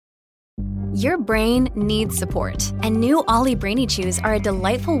Your brain needs support, and new Ollie Brainy Chews are a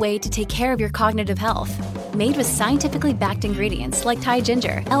delightful way to take care of your cognitive health. Made with scientifically backed ingredients like Thai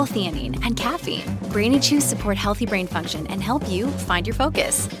ginger, L-theanine, and caffeine, Brainy Chews support healthy brain function and help you find your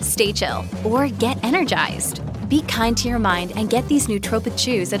focus, stay chill, or get energized. Be kind to your mind and get these nootropic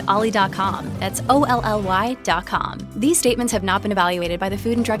chews at ollie.com. That's OLLY.com. These statements have not been evaluated by the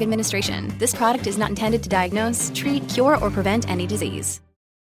Food and Drug Administration. This product is not intended to diagnose, treat, cure, or prevent any disease.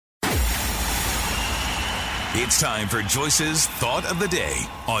 It's time for Joyce's Thought of the Day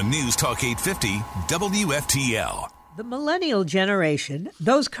on News Talk 850 WFTL. The millennial generation,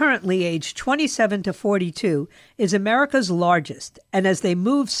 those currently aged 27 to 42, is America's largest, and as they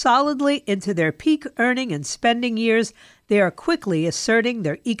move solidly into their peak earning and spending years, they are quickly asserting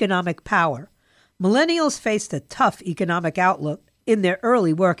their economic power. Millennials faced a tough economic outlook in their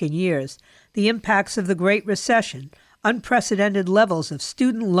early working years. The impacts of the Great Recession, unprecedented levels of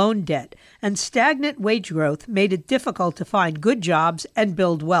student loan debt, and stagnant wage growth made it difficult to find good jobs and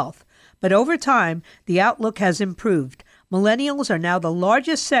build wealth. But over time, the outlook has improved. Millennials are now the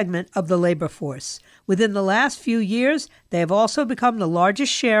largest segment of the labor force. Within the last few years, they have also become the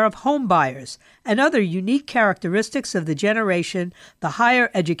largest share of home buyers. And other unique characteristics of the generation, the higher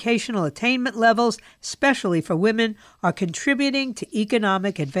educational attainment levels, especially for women, are contributing to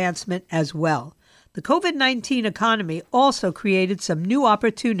economic advancement as well. The COVID-19 economy also created some new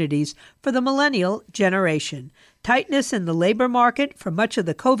opportunities for the millennial generation. Tightness in the labor market for much of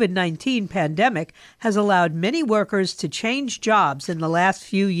the COVID-19 pandemic has allowed many workers to change jobs in the last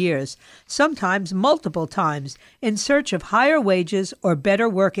few years, sometimes multiple times, in search of higher wages or better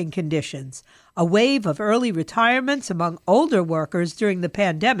working conditions. A wave of early retirements among older workers during the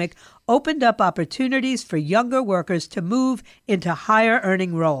pandemic opened up opportunities for younger workers to move into higher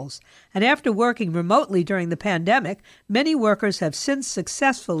earning roles. And after working remotely during the pandemic, many workers have since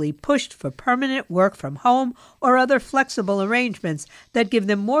successfully pushed for permanent work from home or other flexible arrangements that give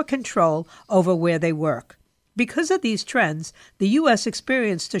them more control over where they work. Because of these trends, the U.S.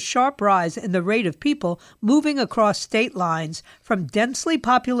 experienced a sharp rise in the rate of people moving across state lines from densely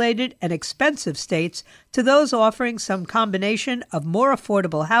populated and expensive states to those offering some combination of more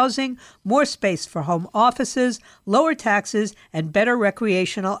affordable housing, more space for home offices, lower taxes, and better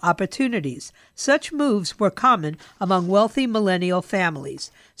recreational opportunities. Such moves were common among wealthy millennial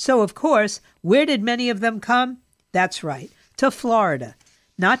families. So, of course, where did many of them come? That's right, to Florida.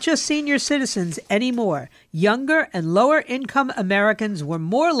 Not just senior citizens anymore. Younger and lower-income Americans were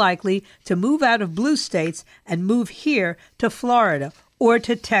more likely to move out of blue states and move here to Florida or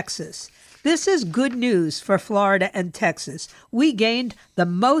to Texas. This is good news for Florida and Texas. We gained the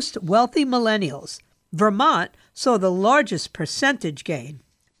most wealthy millennials. Vermont saw the largest percentage gain.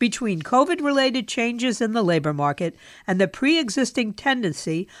 Between COVID-related changes in the labor market and the pre-existing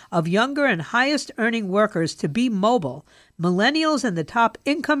tendency of younger and highest-earning workers to be mobile, millennials in the top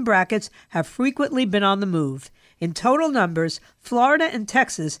income brackets have frequently been on the move. In total numbers, Florida and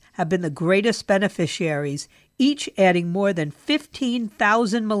Texas have been the greatest beneficiaries, each adding more than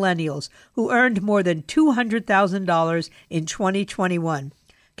 15,000 millennials who earned more than $200,000 in 2021.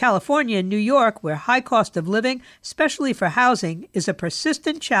 California and New York, where high cost of living, especially for housing, is a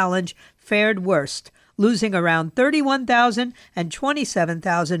persistent challenge, fared worst, losing around 31,000 and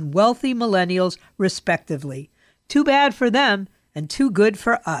 27,000 wealthy millennials, respectively. Too bad for them and too good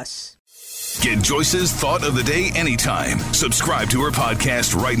for us. Get Joyce's Thought of the Day anytime. Subscribe to her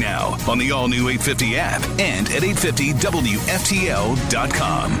podcast right now on the all-new 850 app and at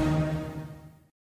 850WFTL.com.